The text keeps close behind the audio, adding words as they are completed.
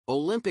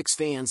Olympics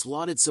fans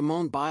lauded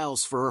Simone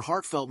Biles for her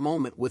heartfelt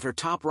moment with her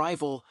top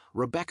rival,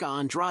 Rebeca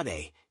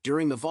Andrade,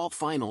 during the vault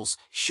finals,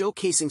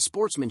 showcasing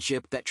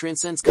sportsmanship that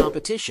transcends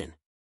competition.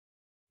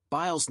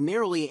 Biles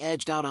narrowly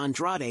edged out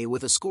Andrade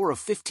with a score of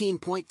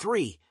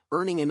 15.3,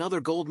 earning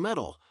another gold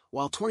medal,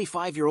 while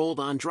 25-year-old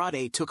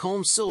Andrade took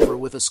home silver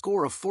with a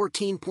score of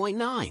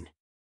 14.9.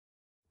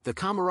 The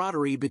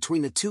camaraderie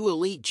between the two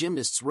elite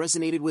gymnasts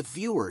resonated with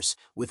viewers,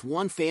 with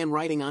one fan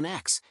writing on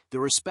X, "The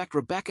respect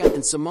Rebeca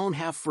and Simone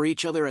have for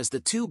each other as the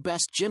two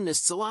best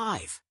gymnasts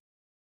alive.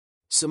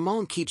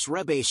 Simone keeps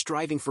Rebe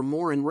striving for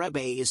more and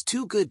Rebe is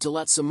too good to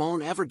let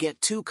Simone ever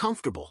get too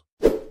comfortable."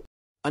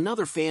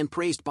 Another fan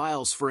praised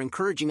Biles for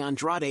encouraging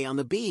Andrade on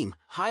the beam,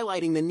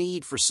 highlighting the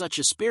need for such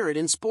a spirit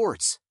in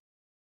sports.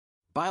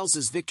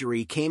 Biles's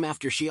victory came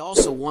after she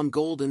also won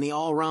gold in the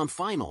all-around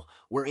final,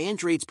 where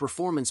Andrade's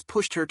performance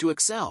pushed her to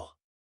excel.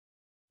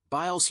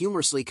 Biles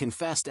humorously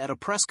confessed at a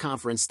press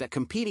conference that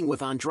competing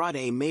with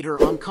Andrade made her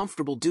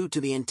uncomfortable due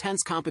to the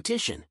intense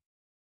competition.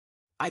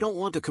 "I don't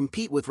want to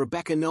compete with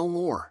Rebeca no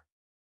more.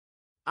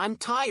 I'm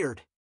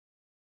tired.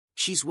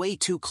 She's way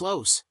too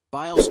close,"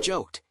 Biles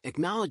joked,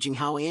 acknowledging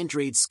how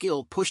Andrade's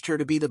skill pushed her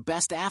to be the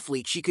best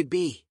athlete she could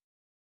be.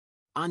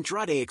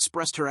 Andrade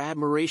expressed her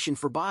admiration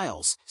for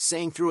Biles,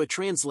 saying through a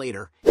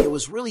translator, "It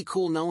was really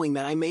cool knowing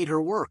that I made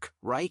her work,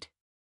 right?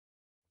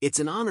 It's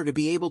an honor to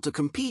be able to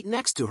compete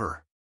next to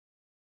her."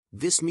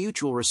 This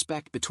mutual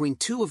respect between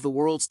two of the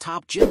world's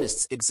top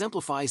gymnasts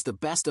exemplifies the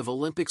best of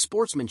Olympic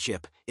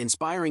sportsmanship,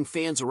 inspiring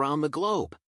fans around the globe.